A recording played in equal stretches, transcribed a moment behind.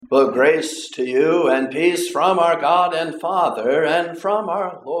Well, grace to you and peace from our God and Father and from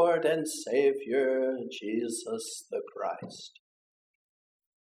our Lord and Savior, Jesus the Christ.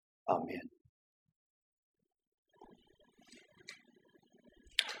 Amen.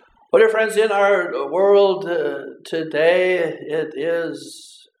 Well, dear friends, in our world today, it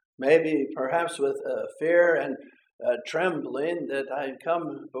is maybe perhaps with fear and trembling that I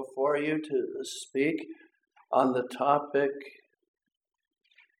come before you to speak on the topic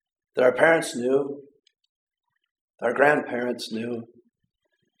that our parents knew, our grandparents knew,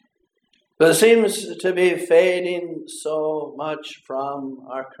 but it seems to be fading so much from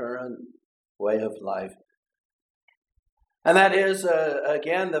our current way of life. And that is,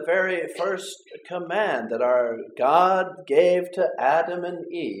 again, the very first command that our God gave to Adam and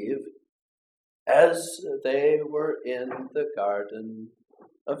Eve as they were in the Garden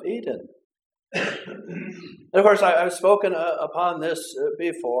of Eden. And of course, I've spoken upon this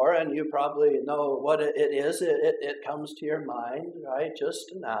before, and you probably know what it is. It comes to your mind, right,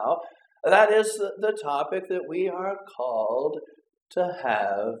 just now. That is the topic that we are called to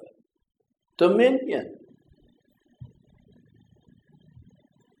have dominion.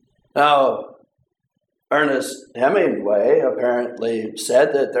 Now, Ernest Hemingway apparently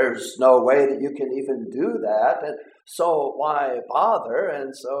said that there's no way that you can even do that, and so why bother?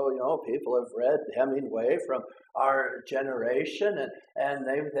 And so, people have read Hemingway from our generation, and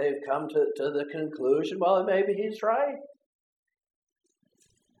they've come to the conclusion, well, maybe he's right.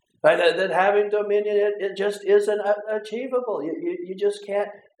 Right? That having dominion, it just isn't achievable. You just can't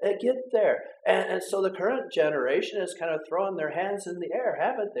get there. And so the current generation has kind of thrown their hands in the air,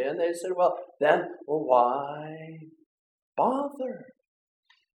 haven't they? And they said, well, why bother?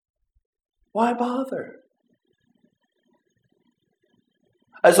 Why bother?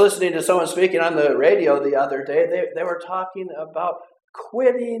 I was listening to someone speaking on the radio the other day. They were talking about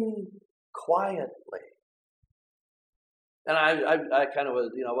quitting quietly. And I kind of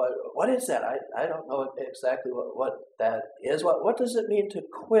was, what is that? I don't know exactly what that is. What does it mean to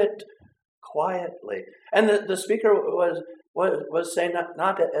quit quietly? And the speaker was saying,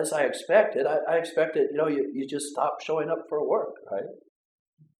 not as I expected. I expected, you just stop showing up for work, right?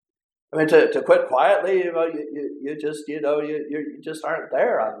 I mean, to quit quietly, you just aren't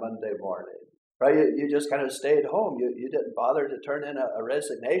there on Monday morning, right? You just kind of stayed home. You didn't bother to turn in a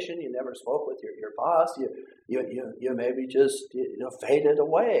resignation. You never spoke with your boss. You maybe just faded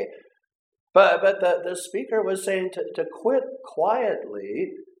away. But the speaker was saying to quit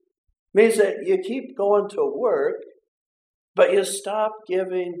quietly means that you keep going to work, but you stop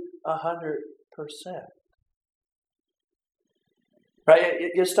giving 100%. Right?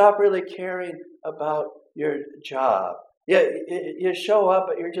 You stop really caring about your job. You show up,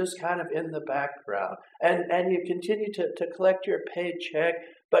 but you're just kind of in the background. And you continue to collect your paycheck,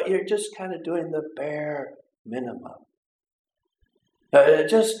 but you're just kind of doing the bare minimum.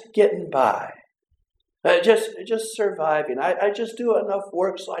 Just getting by. Just surviving. I just do enough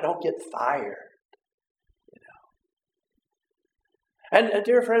work so I don't get fired. And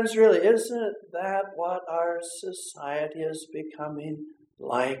dear friends, really, isn't that what our society is becoming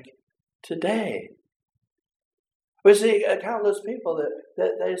like today? We see countless people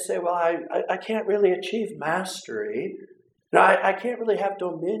that they say, well, I can't really achieve mastery. I can't really have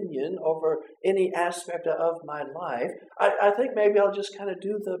dominion over any aspect of my life. I think maybe I'll just kind of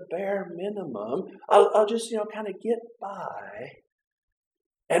do the bare minimum. I'll just, kind of get by.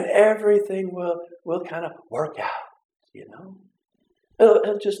 And everything will kind of work out,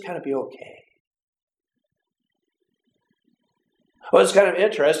 It'll just kind of be okay. Well, it's kind of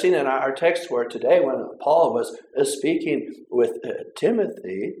interesting in our text for today when Paul was speaking with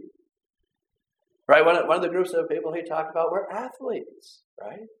Timothy, right? One of the groups of people he talked about were athletes,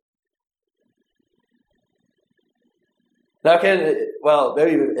 right? Now,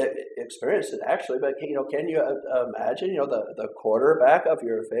 maybe you've experienced it actually, but can you imagine, the quarterback of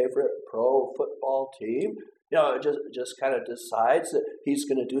your favorite pro football team, just kind of decides that he's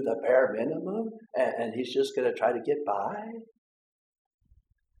going to do the bare minimum and he's just going to try to get by?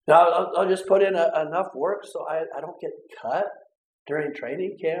 Now, I'll just put in enough work so I don't get cut during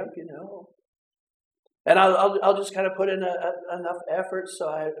training camp, And I'll just kind of put in enough effort so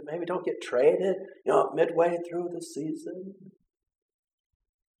I maybe don't get traded, midway through the season.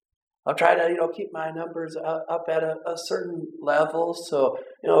 I'll try to, keep my numbers up at a certain level so,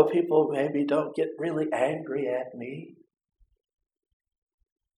 people maybe don't get really angry at me.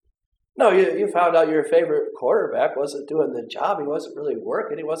 No, you found out your favorite quarterback wasn't doing the job. He wasn't really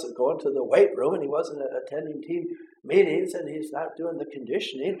working. He wasn't going to the weight room, and he wasn't attending team meetings, and he's not doing the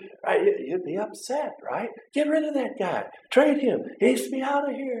conditioning. Right? You'd be upset, right? Get rid of that guy. Trade him. He needs to be out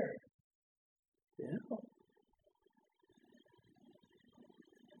of here. Yeah.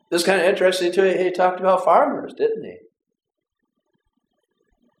 This is kind of interesting too. He talked about farmers, didn't he?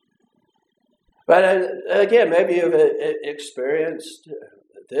 But again, maybe you've experienced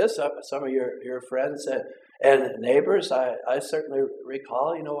this. Some of your friends and neighbors. I certainly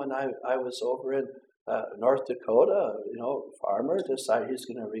recall, when I was over in North Dakota, farmer decided he's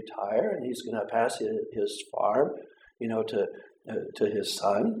going to retire and he's going to pass his farm, to his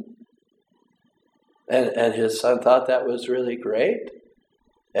son. And his son thought that was really great.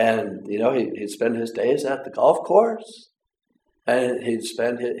 And, he'd spend his days at the golf course. And he'd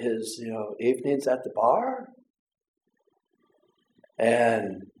spend his, evenings at the bar.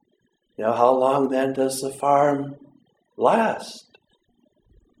 And, how long then does the farm last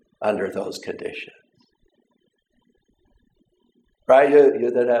under those conditions? Right?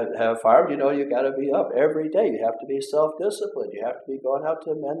 You that have farmed, you got to be up every day. You have to be self-disciplined. You have to be going out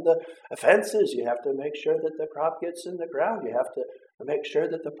to mend the fences. You have to make sure that the crop gets in the ground. You have to make sure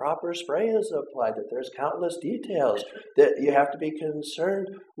that the proper spray is applied, that there's countless details that you have to be concerned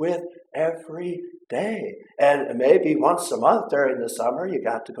with every day. And maybe once a month during the summer, you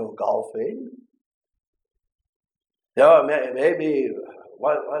got to go golfing. Maybe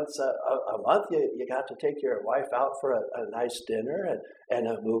once a month you got to take your wife out for a nice dinner and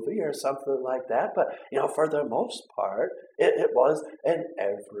a movie or something like that. But, for the most part, it was an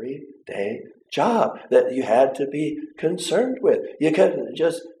everyday job that you had to be concerned with. You couldn't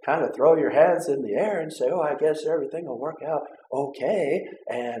just kind of throw your hands in the air and say, oh, I guess everything will work out okay,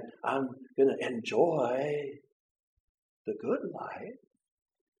 and I'm going to enjoy the good life.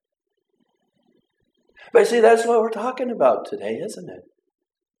 But see, that's what we're talking about today, isn't it?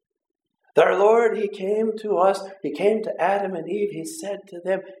 That our Lord, He came to us, He came to Adam and Eve, He said to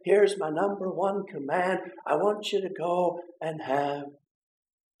them, here's my number one command. I want you to go and have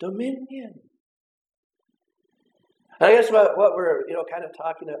dominion. And I guess what we're kind of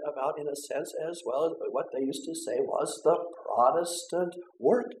talking about in a sense as well as what they used to say was the Protestant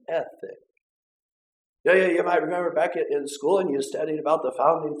work ethic. You might remember back in school and you studied about the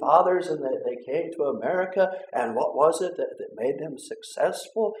founding fathers and they came to America, and what was it that made them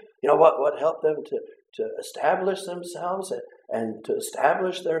successful? What helped them to establish themselves and to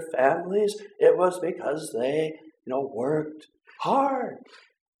establish their families? It was because they, worked hard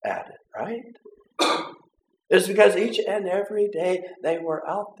at it, right? It's because each and every day they were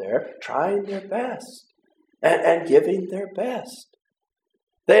out there trying their best and giving their best.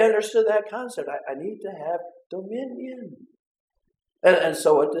 They understood that concept. I need to have dominion. And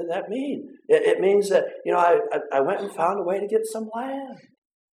so what did that mean? It means that, I went and found a way to get some land.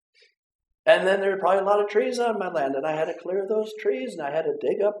 And then there were probably a lot of trees on my land, and I had to clear those trees, and I had to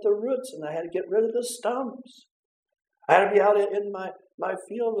dig up the roots, and I had to get rid of the stumps. I had to be out in my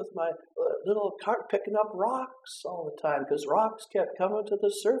field with my little cart picking up rocks all the time, because rocks kept coming to the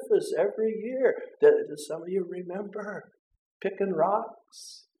surface every year. Does some of you remember picking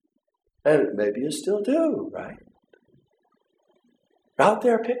rocks? And maybe you still do, right? Out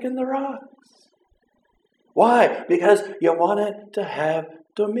there picking the rocks. Why? Because you wanted to have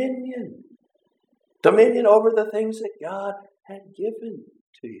dominion. Dominion over the things that God had given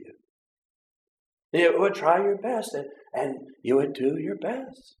to you. You would try your best, and you would do your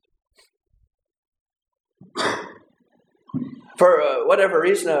best. For whatever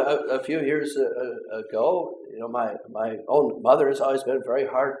reason, a few years ago, my own mother has always been very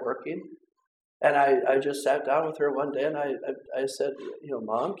hardworking, and I just sat down with her one day and I said,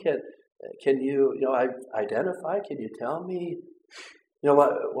 Mom, can you identify? Can you tell me,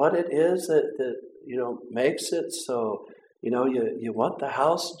 what it is that makes it so? You want the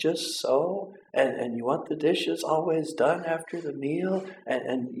house just so, and you want the dishes always done after the meal,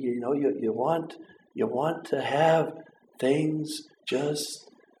 and you want to have things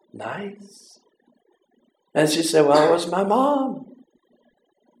just nice. And she said, well, it was my mom.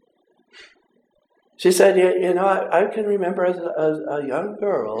 She said, I can remember as a young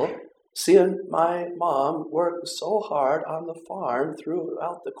girl seeing my mom work so hard on the farm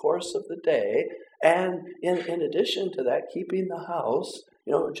throughout the course of the day, and in addition to that, keeping the house,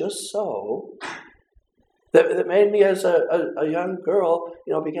 just so, that made me as a young girl,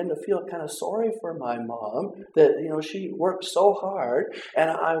 begin to feel kind of sorry for my mom, that, she worked so hard, and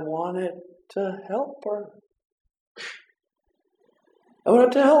I wanted to help her. I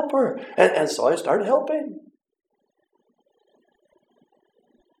wanted to help her. And so I started helping.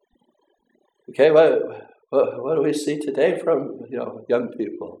 Okay, what do we see today from young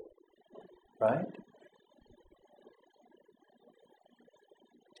people, right?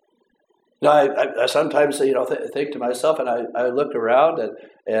 I sometimes think to myself, and I look around,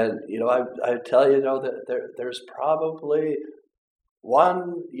 and I tell that there's probably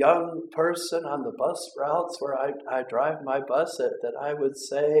one young person on the bus routes where I drive my bus that I would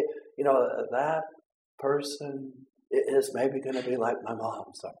say, that person is maybe going to be like my mom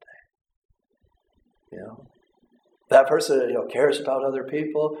someday. That person cares about other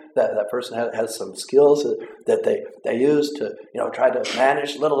people. That person has some skills that they use to try to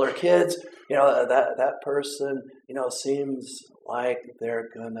manage littler kids. That person seems like they're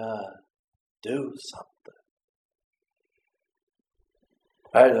gonna do something.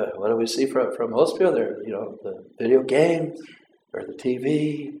 Right? What do we see from most people? They're the video games or the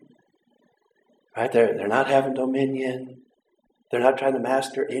TV. Right? They're not having dominion. They're not trying to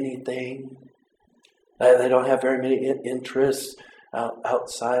master anything. They don't have very many interests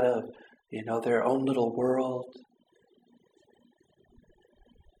outside of their own little world.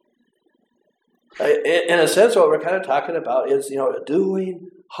 In a sense, what we're kind of talking about is doing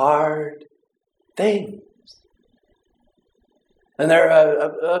hard things. And there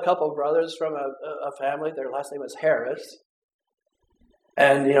are a couple of brothers from a family. Their last name was Harris.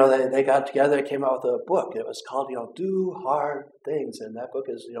 And, they got together and came out with a book. It was called, Do Hard Things. And that book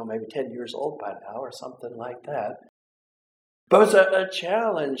is, maybe 10 years old by now or something like that. But it's a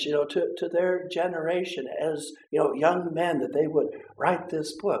challenge, to their generation as, young men, that they would write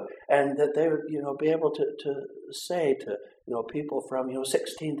this book and that they would, be able to say to, people from,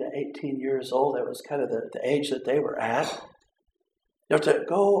 16 to 18 years old, that was kind of the age that they were at, to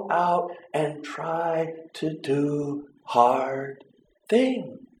go out and try to do hard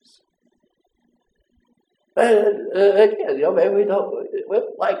things. Again, maybe we don't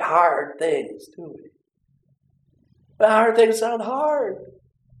like hard things, do we? But hard things sound hard.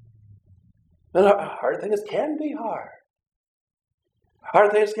 But hard things can be hard.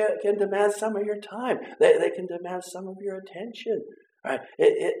 Hard things can demand some of your time. They can demand some of your attention. Right?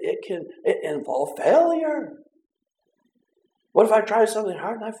 It can involve failure. What if I try something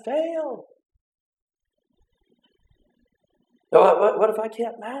hard and I fail? What if I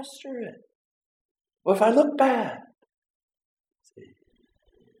can't master it? What if I look bad? See?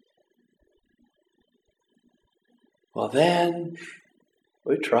 Well, then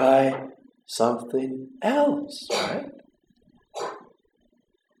we try something else, right?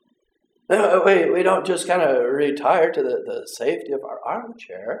 We don't just kind of retire to the safety of our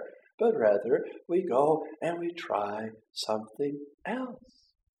armchair, but rather we go and we try something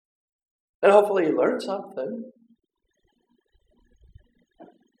else. And hopefully you learn something.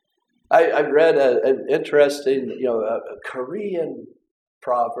 I read an interesting, a Korean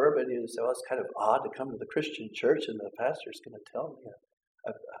proverb, and you say, well, it's kind of odd to come to the Christian church and the pastor's going to tell me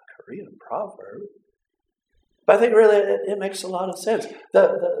a Korean proverb. But I think really it makes a lot of sense.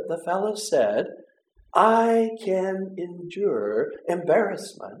 The fellow said, I can endure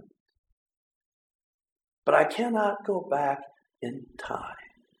embarrassment, but I cannot go back in time.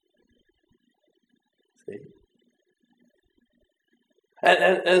 See?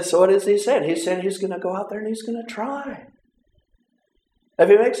 And so what is he saying? He's saying he's going to go out there and he's going to try. If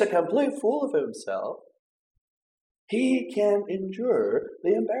he makes a complete fool of himself, he can endure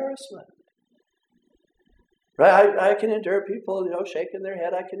the embarrassment. Right? I can endure people, shaking their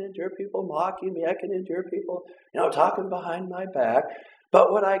head. I can endure people mocking me. I can endure people, talking behind my back.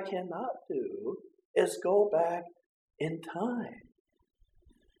 But what I cannot do is go back in time.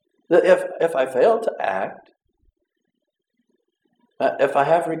 If I fail to act, if I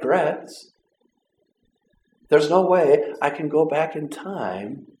have regrets, there's no way I can go back in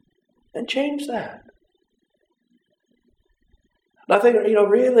time and change that. And I think,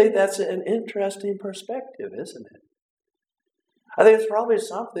 really that's an interesting perspective, isn't it? I think it's probably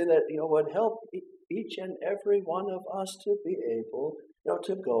something that, would help each and every one of us to be able,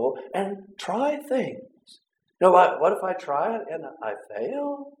 to go and try things. What if I try it and I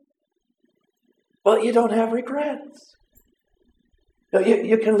fail? Well, you don't have regrets.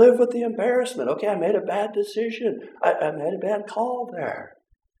 You can live with the embarrassment. Okay, I made a bad decision. I made a bad call there.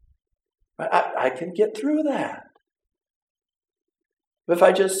 I can get through that. But if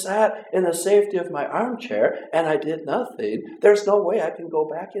I just sat in the safety of my armchair and I did nothing, there's no way I can go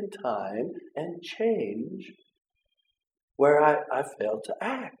back in time and change where I failed to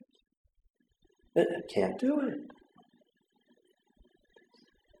act. I can't do it.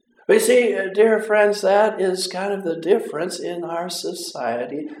 But you see, dear friends, that is kind of the difference in our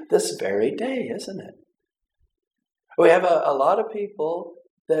society this very day, isn't it? We have a lot of people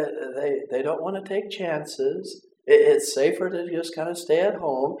They don't want to take chances. It's safer to just kind of stay at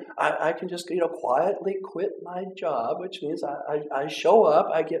home. I can just, quietly quit my job, which means I show up,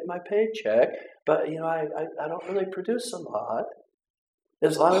 I get my paycheck, but, I don't really produce a lot.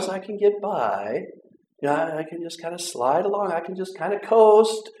 As long as I can get by, I can just kind of slide along. I can just kind of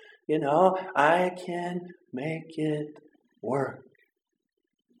coast, I can make it work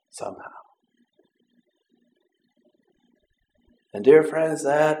somehow. And dear friends,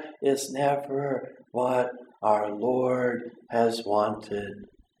 that is never what our Lord has wanted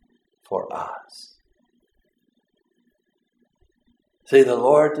for us. See, the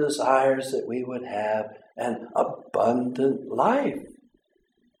Lord desires that we would have an abundant life.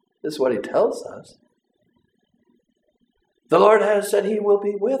 This is what He tells us. The Lord has said He will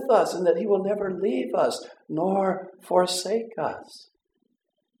be with us and that He will never leave us nor forsake us.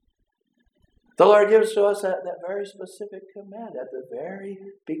 The Lord gives to us that very specific command at the very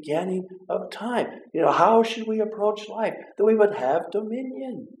beginning of time. How should we approach life? That we would have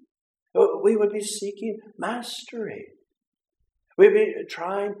dominion. We would be seeking mastery. We'd be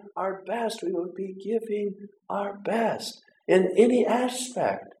trying our best. We would be giving our best in any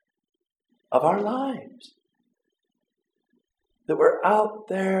aspect of our lives. That we're out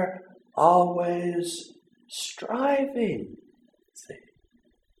there always striving. See?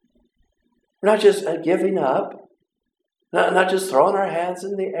 We're not just giving up, not just throwing our hands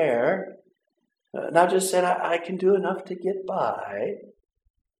in the air, not just saying, I can do enough to get by,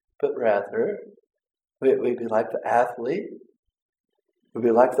 but rather, we'd be like the athlete, we'd be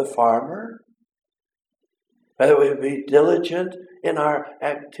like the farmer, that we'd be diligent in our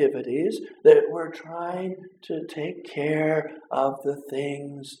activities, that we're trying to take care of the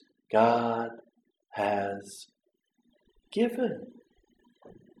things God has given.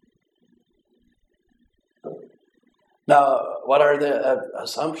 Now, what are the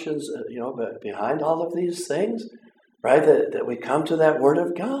assumptions, behind all of these things, right? That we come to that Word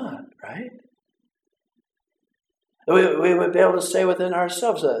of God, right? We would be able to say within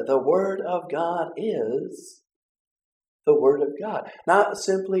ourselves that the Word of God is the Word of God. Not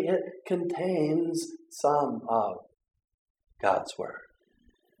simply it contains some of God's Word.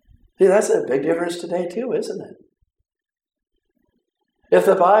 See, that's a big difference today too, isn't it? If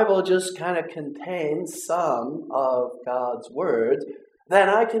the Bible just kind of contains some of God's words, then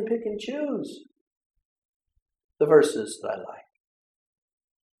I can pick and choose the verses that I like.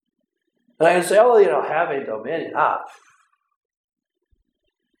 And I can say, having dominion,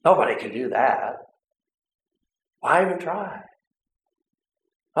 nobody can do that. Why even try?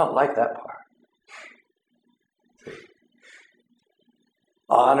 I don't like that part.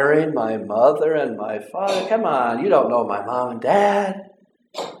 Honoring my mother and my father. Come on, you don't know my mom and dad.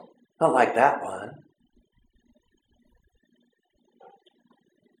 I don't like that one.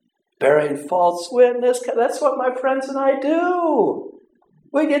 Bearing false witness. That's what my friends and I do.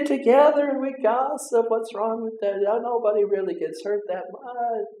 We get together and we gossip. What's wrong with that? Nobody really gets hurt that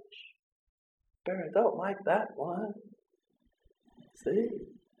much. I don't like that one. See?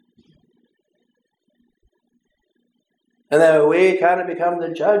 And then we kind of become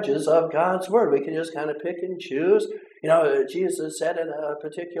the judges of God's Word. We can just kind of pick and choose. Jesus said in a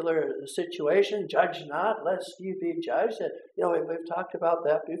particular situation, judge not, lest you be judged. We've talked about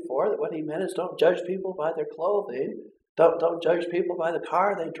that before, that what He meant is don't judge people by their clothing. Don't judge people by the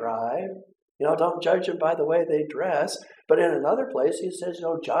car they drive. Don't judge them by the way they dress. But in another place, He says,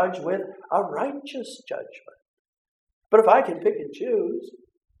 judge with a righteous judgment. But if I can pick and choose,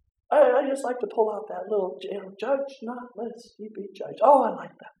 I just like to pull out that little, judge not, lest you be judged. Oh, I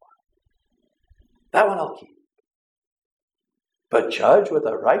like that one. That one I'll keep. But judge with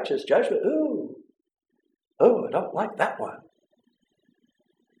a righteous judgment, I don't like that one.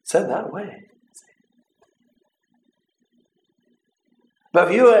 Said that way. But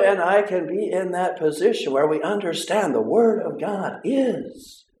if you and I can be in that position where we understand the Word of God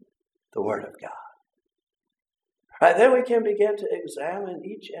is the Word of God, right, then we can begin to examine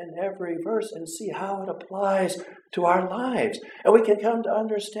each and every verse and see how it applies to our lives. And we can come to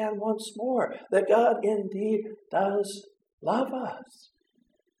understand once more that God indeed does love us.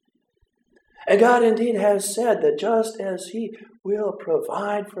 And God indeed has said that just as He will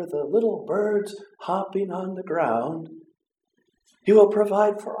provide for the little birds hopping on the ground, He will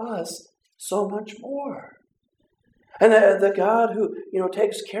provide for us so much more. And the God who,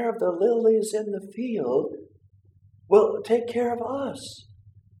 takes care of the lilies in the field will take care of us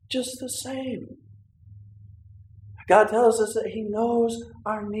just the same. God tells us that He knows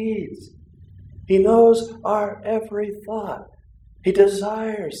our needs. He knows our every thought. He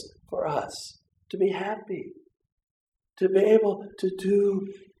desires for us to be happy, to be able to do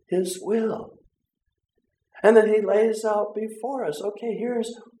His will. And then He lays out before us, okay,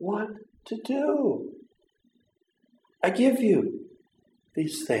 here's what to do. I give you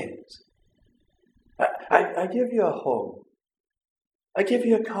these things. I give you a home. I give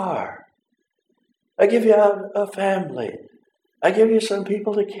you a car. I give you a family. I give you some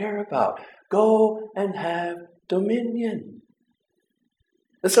people to care about. Go and have dominion.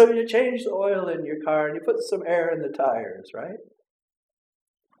 And so you change the oil in your car and you put some air in the tires, right?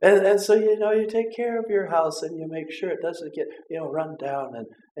 And so, you take care of your house and you make sure it doesn't get, run down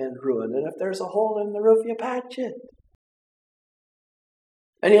and ruined. And if there's a hole in the roof, you patch it.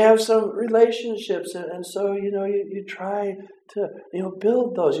 And you have some relationships, and so, you try to,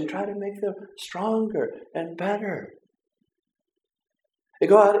 build those. You try to make them stronger and better. You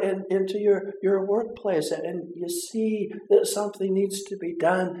go out into your workplace and you see that something needs to be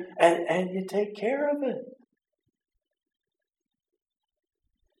done and you take care of it.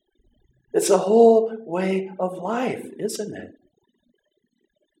 It's a whole way of life, isn't it?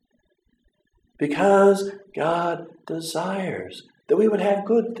 Because God desires that we would have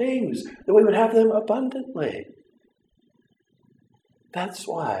good things, that we would have them abundantly. That's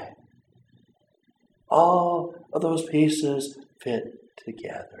why all of those pieces fit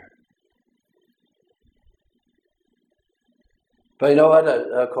together. But you know what?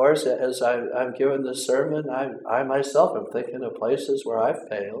 Of course, as I'm giving this sermon, I myself am thinking of places where I've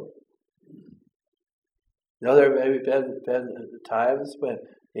failed. There may have been times when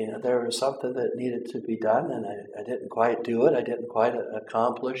there was something that needed to be done, and I didn't quite do it. I didn't quite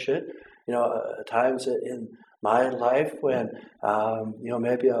accomplish it. Times in my life when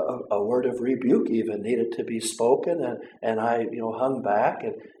maybe a word of rebuke even needed to be spoken, and I hung back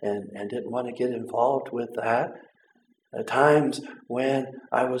and didn't want to get involved with that. Times when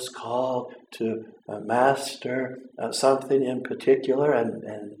I was called to master something in particular, and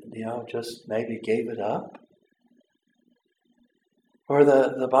just maybe gave it up. Or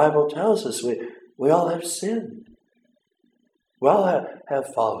the Bible tells us we all have sinned. We all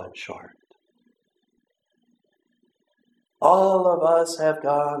have fallen short. All of us have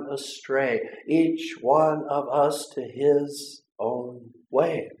gone astray, each one of us to his own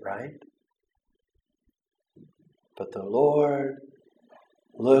way, right? But the Lord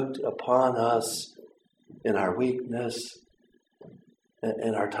looked upon us in our weakness,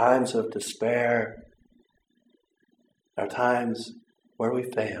 in our times of despair, our times where we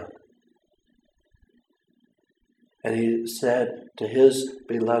failed. And He said to His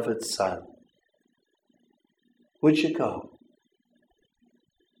beloved Son, would you go?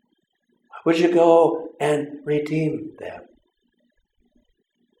 Would you go and redeem them?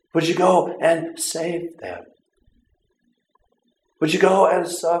 Would you go and save them? Would you go and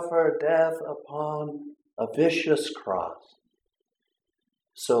suffer death upon a vicious cross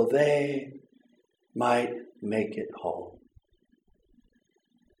so they might make it home?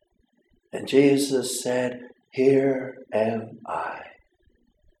 And Jesus said, here am I.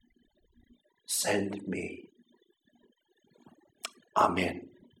 Send me. Amen.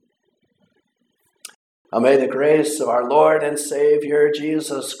 Now may the grace of our Lord and Savior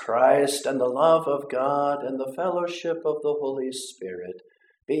Jesus Christ and the love of God and the fellowship of the Holy Spirit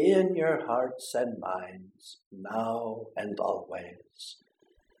be in your hearts and minds now and always.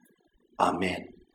 Amen.